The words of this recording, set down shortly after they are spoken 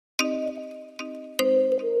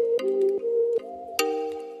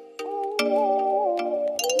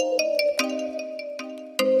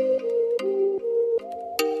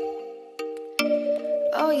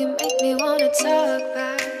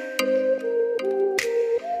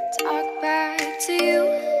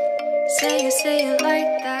say it like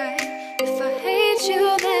that. If I hate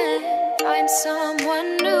you, then find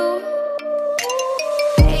someone new.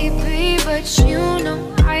 Baby, but you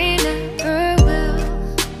know I never will.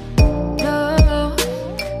 No,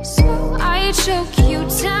 so I choke you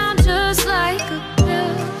down just like a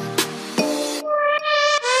pill.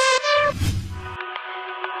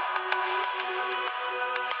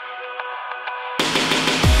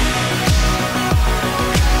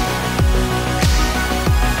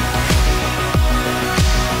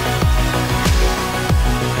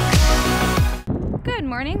 Good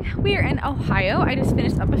morning. We are in Ohio. I just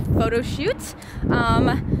finished up a photo shoot.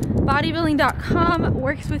 Bodybuilding.com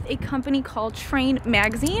works with a company called Train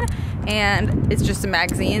Magazine, and it's just a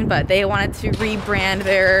magazine, but they wanted to rebrand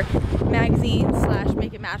their magazine /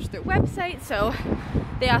 make it match their website, so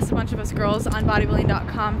they asked a bunch of us girls on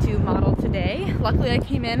bodybuilding.com to model today. Luckily I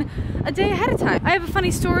came in a day ahead of time. I have a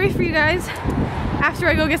funny story for you guys after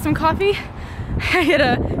I go get some coffee. I had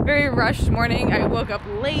a very rushed morning. I woke up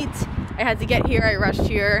late. I had to get here, I rushed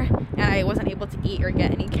here, and I wasn't able to eat or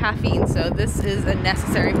get any caffeine, so this is a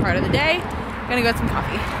necessary part of the day. I'm gonna go get some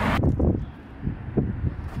coffee.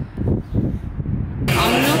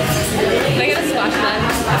 Almond milk? Can I get a splash of that?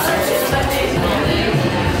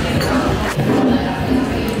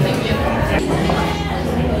 Thank you.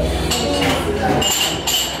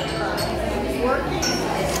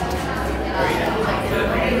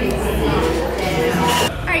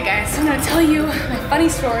 Alright guys, so I'm gonna tell you my funny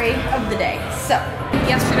story of the day. So,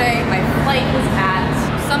 yesterday my flight was at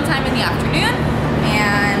sometime in the afternoon,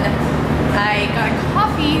 and I got a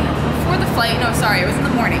coffee before the flight. No, sorry, it was in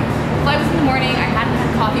the morning. The flight was in the morning. I hadn't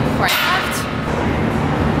had coffee before I left.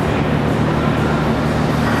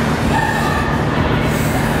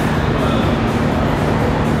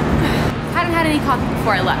 Hadn't had any coffee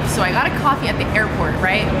before I left, so I got a coffee at the airport,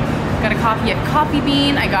 right? Got a coffee at Coffee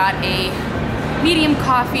Bean. I got a medium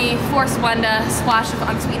coffee, 4 Splenda, splash of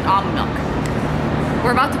unsweetened almond milk.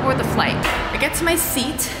 We're about to board the flight. I get to my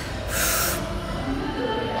seat,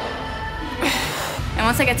 and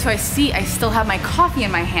once I get to my seat, I still have my coffee in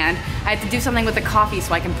my hand. I had to do something with the coffee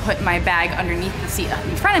so I can put my bag underneath the seat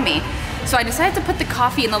in front of me. So I decided to put the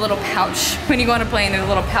coffee in the little pouch. When you go on a plane, there's a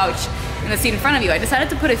little pouch in the seat in front of you. I decided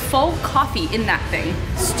to put a full coffee in that thing.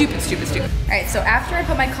 Stupid, stupid, stupid. All right, so after I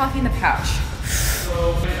put my coffee in the pouch,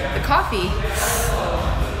 the coffee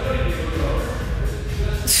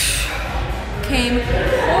came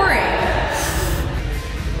pouring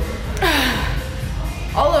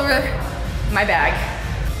all over my bag.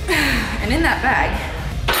 And in that bag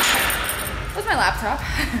was my laptop.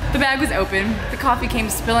 The bag was open. The coffee came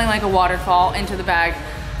spilling like a waterfall into the bag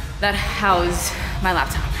that housed my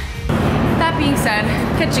laptop. That being said,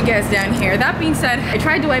 catch you guys down here. That being said, I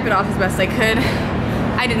tried to wipe it off as best I could.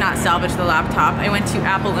 I did not salvage the laptop. I went to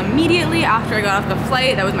Apple immediately after I got off the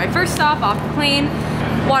flight. That was my first stop off the plane.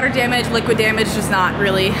 Water damage, liquid damage does not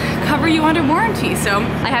really cover you under warranty, so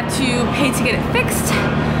I had to pay to get it fixed.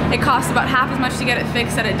 It costs about half as much to get it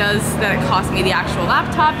fixed that it cost me the actual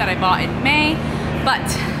laptop that I bought in May, but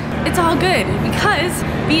it's all good because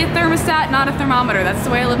be a thermostat, not a thermometer. That's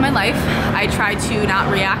the way I live my life. I try to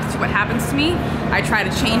not react to what happens to me. I try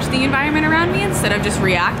to change the environment around me instead of just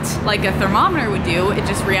react like a thermometer would do. It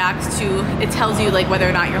just reacts to, it tells you like whether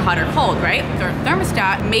or not you're hot or cold, right? The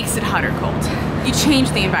thermostat makes it hot or cold. You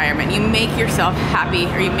change the environment. You make yourself happy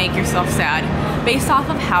or you make yourself sad based off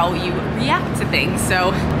of how you react to things.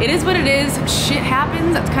 So it is what it is. Shit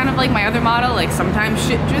happens. That's kind of like my other motto. Like sometimes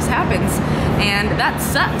shit just happens and that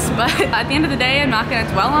sucks. But at the end of the day, I'm not gonna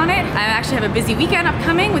dwell on it. I actually have a busy weekend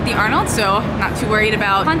upcoming with the Arnold, so I'm not too worried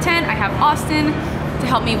about content. I have Austin to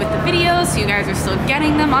help me with the videos, so you guys are still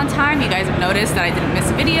getting them on time. You guys have noticed that I didn't miss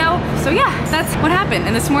a video. So yeah, that's what happened.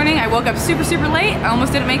 And this morning I woke up super, super late. I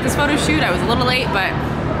almost didn't make this photo shoot. I was a little late, but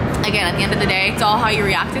again, at the end of the day, it's all how you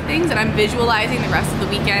react to things, and I'm visualizing the rest of the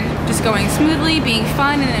weekend just going smoothly, being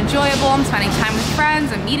fun and enjoyable. I'm spending time with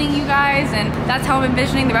friends, I'm meeting you guys, and that's how I'm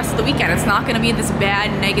envisioning the rest of the weekend. It's not gonna be this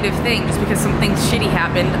bad, negative thing just because something shitty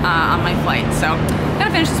happened on my flight. So I'm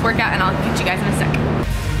gonna finish this workout and I'll catch you guys in a sec.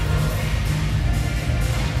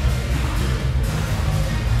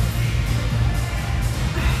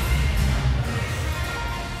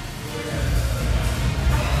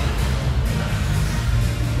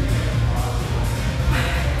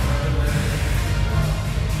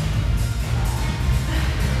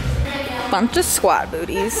 Bunch of squat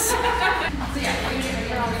booties.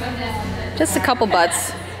 Just a couple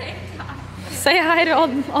butts. Say hi to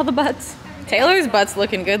all the butts. Taylor's butt's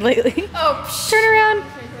looking good lately. Oh, turn around.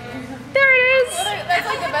 There it is. That's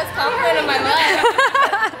like the best compliment of my life.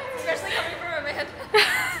 Especially coming from a man.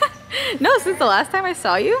 No, since the last time I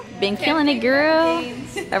saw you. Been killing it, girl.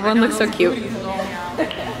 Everyone looks so cute.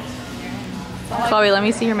 Chloe, let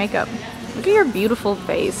me see your makeup. Look at your beautiful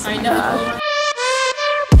face. I know.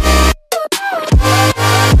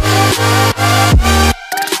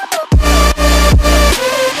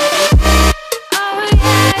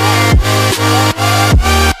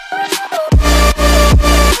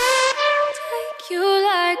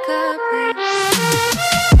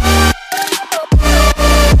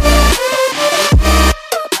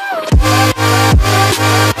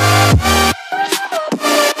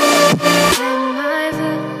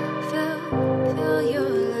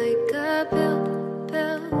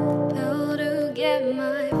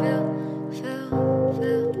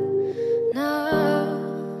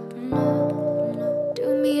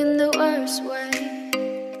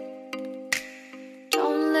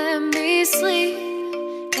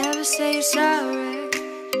 Say sorry.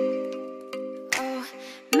 Oh,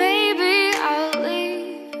 maybe I'll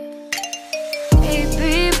leave,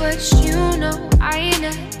 baby, but you know I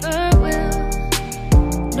never will.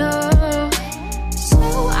 No, so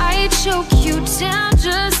I choke you down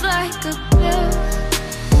just like a pill.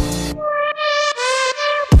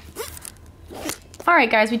 Alright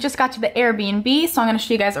guys, we just got to the Airbnb, so I'm going to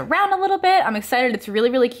show you guys around a little bit. I'm excited. It's really,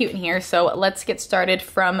 really cute in here, so let's get started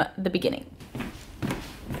from the beginning.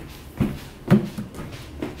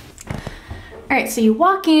 All right, so you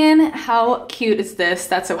walk in. How cute is this?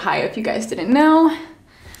 That's Ohio, if you guys didn't know.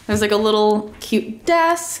 There's like a little cute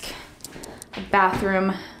desk, a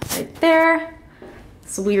bathroom right there.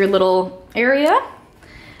 It's a weird little area.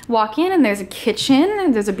 Walk in and there's a kitchen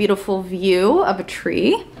and there's a beautiful view of a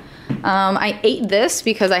tree. I ate this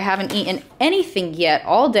because I haven't eaten anything yet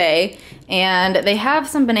all day, and they have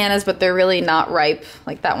some bananas, but they're really not ripe.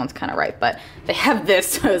 Like that one's kind of ripe, but they have this,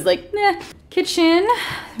 so I was like, nah. Kitchen,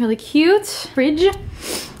 really cute. Fridge,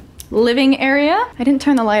 living area. I didn't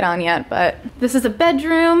turn the light on yet, but this is a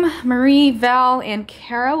bedroom. Marie, Val, and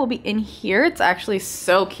Kara will be in here. It's actually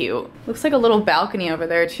so cute. Looks like a little balcony over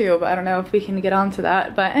there too, but I don't know if we can get onto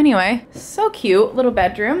that. But anyway, so cute, little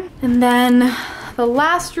bedroom. And then the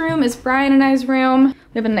last room is Brian and I's room.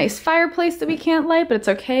 We have a nice fireplace that we can't light, but it's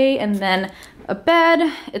okay. And then a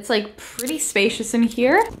bed. It's like pretty spacious in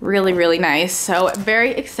here. Really, really nice. So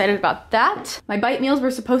very excited about that. My bite meals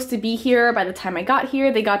were supposed to be here by the time I got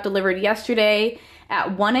here. They got delivered yesterday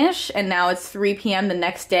at 1-ish, and now it's 3 p.m. the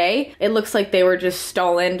next day. It looks like they were just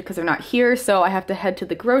stolen because they're not here, so I have to head to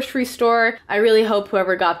the grocery store. I really hope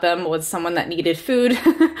whoever got them was someone that needed food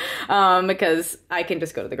because I can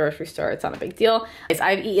just go to the grocery store. It's not a big deal.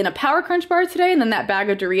 I've eaten a Power Crunch bar today and then that bag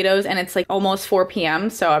of Doritos, and it's like almost 4 p.m.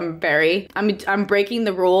 So I'm breaking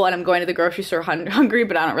the rule and I'm going to the grocery store hungry,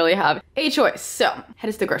 but I don't really have a choice. So head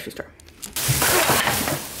to the grocery store.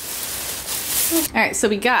 All right, so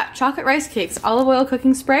we got chocolate rice cakes, olive oil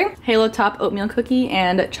cooking spray, Halo Top oatmeal cookie,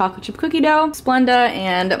 and chocolate chip cookie dough, Splenda,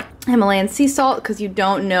 and Himalayan sea salt, because you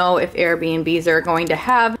don't know if Airbnbs are going to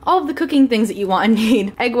have all of the cooking things that you want and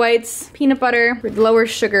need. Egg whites, peanut butter, with lower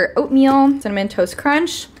sugar oatmeal, cinnamon toast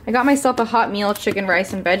crunch. I got myself a hot meal, chicken,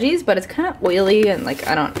 rice, and veggies, but it's kind of oily and like,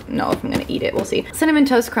 I don't know if I'm gonna eat it, we'll see. Cinnamon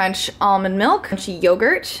toast crunch, almond milk, crunchy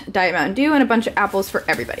yogurt, Diet Mountain Dew, and a bunch of apples for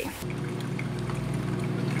everybody.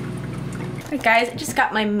 Alright guys, I just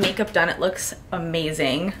got my makeup done. It looks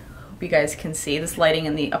amazing. Hope you guys can see. This lighting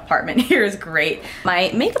in the apartment here is great.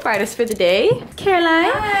 My makeup artist for the day,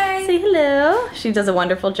 Caroline. Hi. Say hello. She does a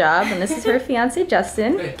wonderful job, and this is her fiance,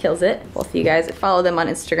 Justin. Kills it. Both of you guys follow them on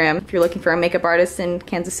Instagram if you're looking for a makeup artist in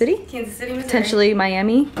Kansas City. Kansas City, Missouri. Potentially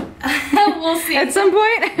Miami. We'll see. At some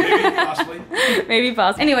point. Maybe possibly. Maybe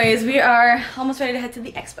possibly. Anyways, we are almost ready to head to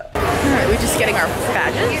the expo. Alright, we're just getting our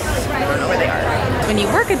badges. I don't know where they are. When you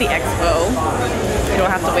work at the expo, you don't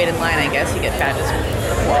have to wait in line, I guess. You get badges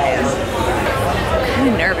beforehand. I'm kind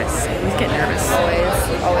of nervous. I always get nervous.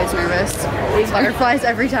 Always nervous. Butterflies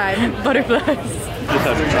every time. Butterflies.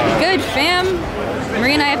 Good, fam.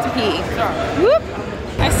 Marie and I have to pee. Whoop!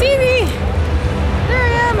 I see thee! There I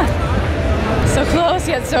am! So close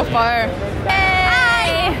yet so far. Hey!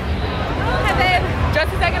 Hi! Hi, babe.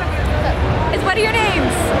 Just a second. What are your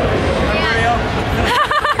names? Rio.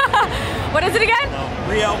 What is it again?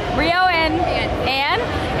 Rio. Rio and Anne.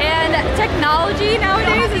 And technology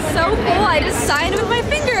nowadays is so cool. I just signed with my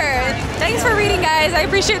finger. Thanks for reading, guys. I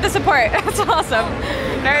appreciate the support. That's awesome.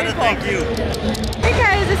 Very cool. Thank you. Hey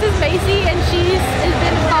guys, this is Macy, and she's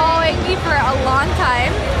been following me for a long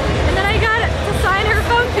time. And then I got to sign her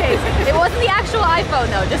phone case. It wasn't the actual iPhone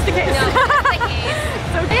though, just in case. No, just the case.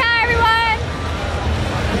 So, hey, hi everyone.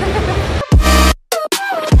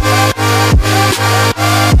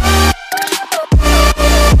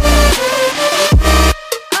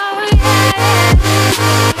 Oh yeah.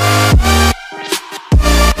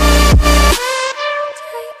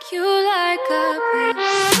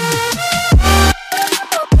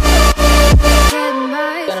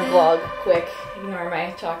 am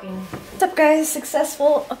I talking? What's up guys?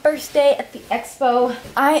 Successful first day at the expo.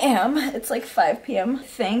 It's like 5 p.m. I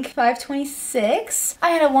think, 5:26. I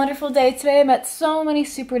had a wonderful day today. I met so many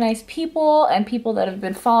super nice people and people that have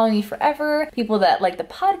been following me forever, people that like the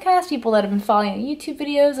podcast, people that have been following the YouTube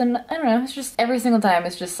videos, and I don't know, it's just every single time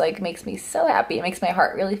it's just like makes me so happy. It makes my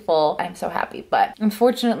heart really full. I'm so happy, but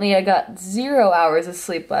unfortunately I got 0 hours of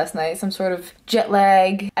sleep last night, some sort of jet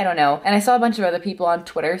lag, I don't know. And I saw a bunch of other people on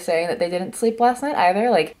Twitter saying that they didn't sleep last night either.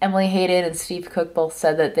 Like Emily Hayden and Steve Cook both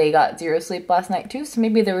said that they got 0 sleep last night too, so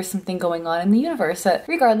maybe there was something going on in the universe. But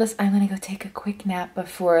regardless, I'm gonna go take a quick nap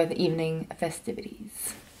before the evening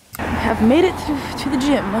festivities. I have made it to the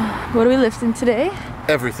gym. What are we lifting today?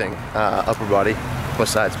 Everything. Upper body,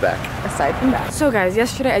 besides back. Aside from that. So guys,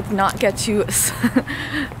 yesterday I did not get to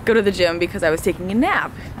go to the gym because I was taking a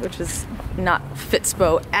nap, which was not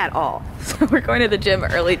fitspo at all. So we're going to the gym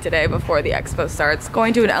early today before the expo starts,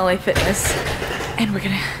 going to an LA Fitness, and we're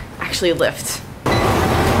gonna actually lift.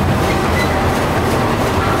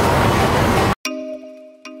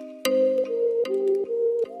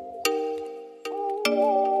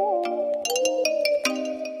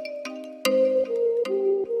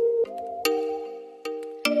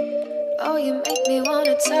 Oh, you make me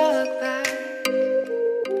wanna talk back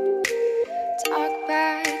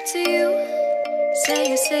to you.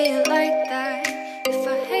 Say it like that. If I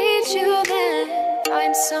hate you, then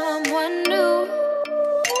find someone new.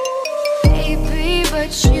 Baby,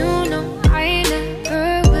 but you know I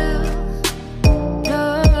never will.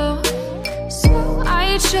 No, so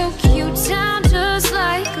I choke you down just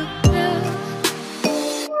like a pill.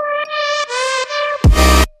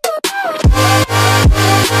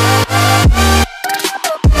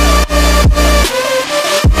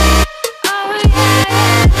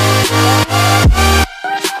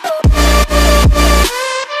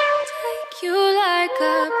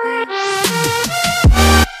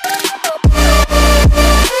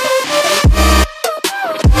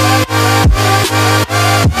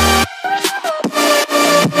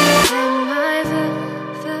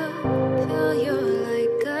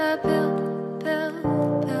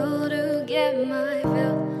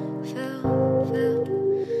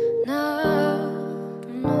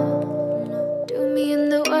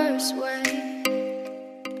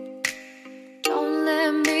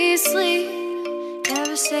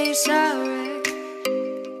 Say sorry.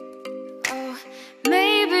 Oh,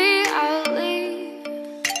 maybe I'll leave,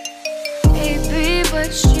 baby,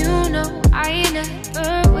 but you know I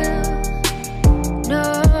never will.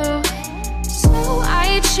 No, so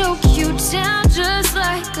I choke you down just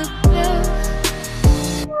like a pill.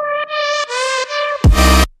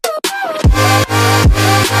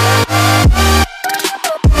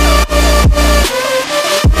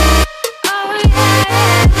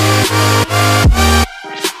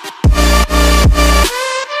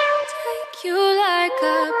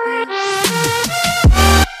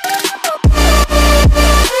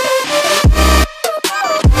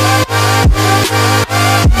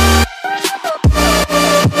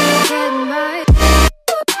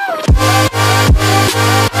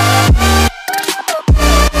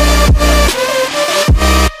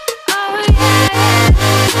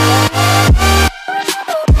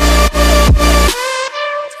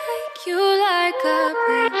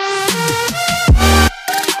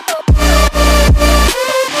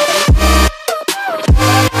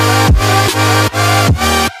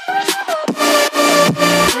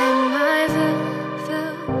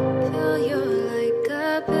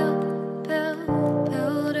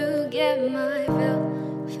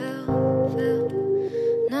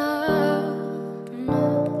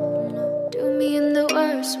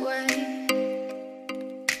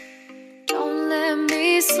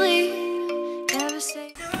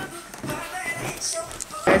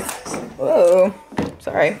 Whoa,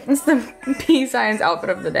 sorry. This is the peace signs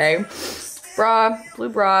outfit of the day. Bra, blue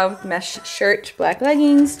bra with mesh shirt, black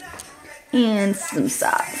leggings, and some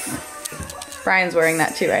socks. Brian's wearing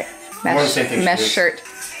that too, right? Mesh shirt.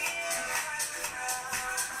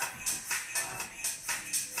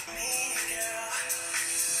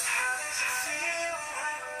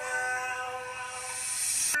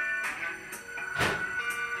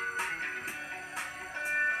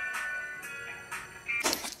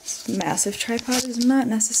 Massive tripod is not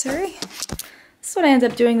necessary. This is what I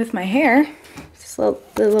ended up doing with my hair. Just the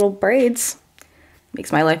little braids.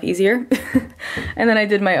 Makes my life easier. And then I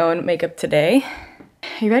did my own makeup today.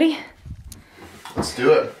 Are you ready? Let's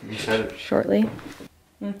do it. I'm excited. Shortly.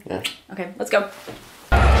 Yeah. Okay, let's go.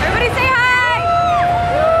 Everybody say hi!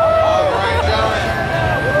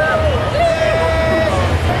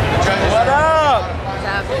 What up? What's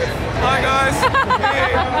up? Hi guys.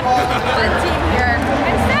 Fun team here.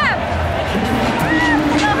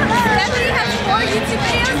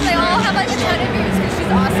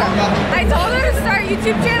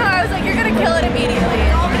 YouTube channel, I was like, you're gonna kill it immediately.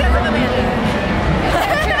 All because of Amanda.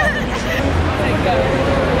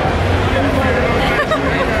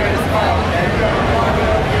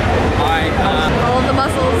 All of the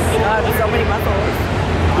muscles. God, so many muscles.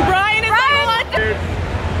 Brian is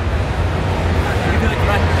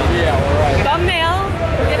Yeah, we're right. Thumbnail.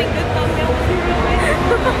 We're getting good thumbnails.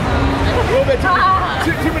 A little bit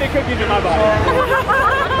too many cookies in my body.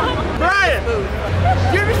 Brian!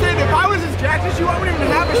 You understand, if I was as jacked as you, I wouldn't even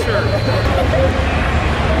have a shirt.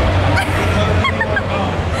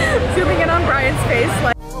 zooming in on Brian's face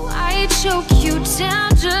like I choke you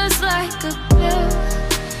down just like a pill.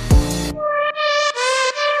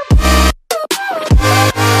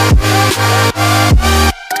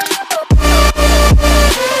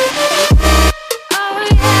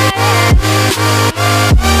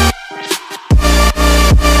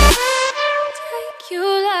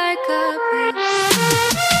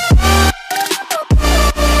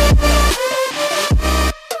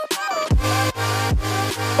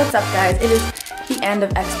 What's up, guys? It is the end of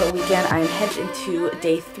Expo weekend. I am headed into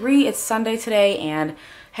day 3. It's Sunday today and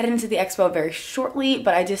headed into the Expo very shortly,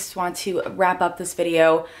 but I just want to wrap up this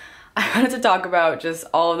video. I wanted to talk about just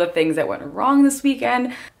all of the things that went wrong this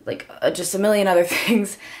weekend, like just a million other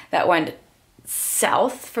things that went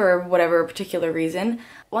south for whatever particular reason.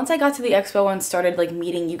 Once I got to the Expo and started like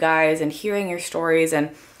meeting you guys and hearing your stories, and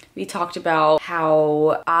we talked about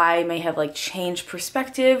how I may have like changed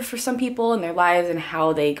perspective for some people in their lives and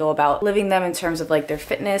how they go about living them in terms of like their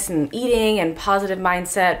fitness and eating and positive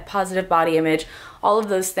mindset, positive body image, all of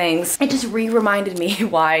those things. It just reminded me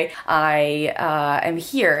why I am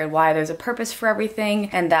here and why there's a purpose for everything,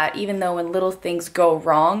 and that even though when little things go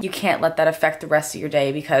wrong, you can't let that affect the rest of your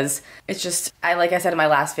day, because it's just, like I said in my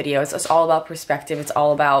last video, it's just all about perspective. It's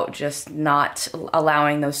all about just not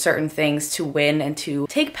allowing those certain things to win and to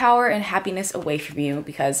take power and happiness away from you,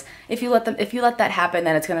 because if you let that happen,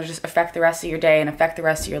 then it's gonna just affect the rest of your day and affect the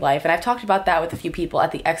rest of your life. And I've talked about that with a few people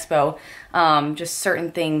at the Expo, just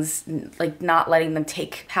certain things, like not letting them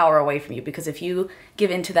take power away from you, because if you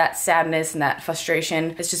give into that sadness and that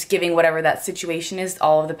frustration, it's just giving whatever that situation is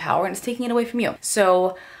all of the power, and it's taking it away from you.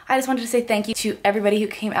 So I just wanted to say thank you to everybody who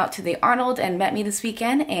came out to the Arnold and met me this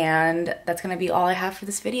weekend, and that's gonna be all I have for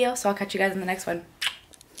this video, so I'll catch you guys in the next one.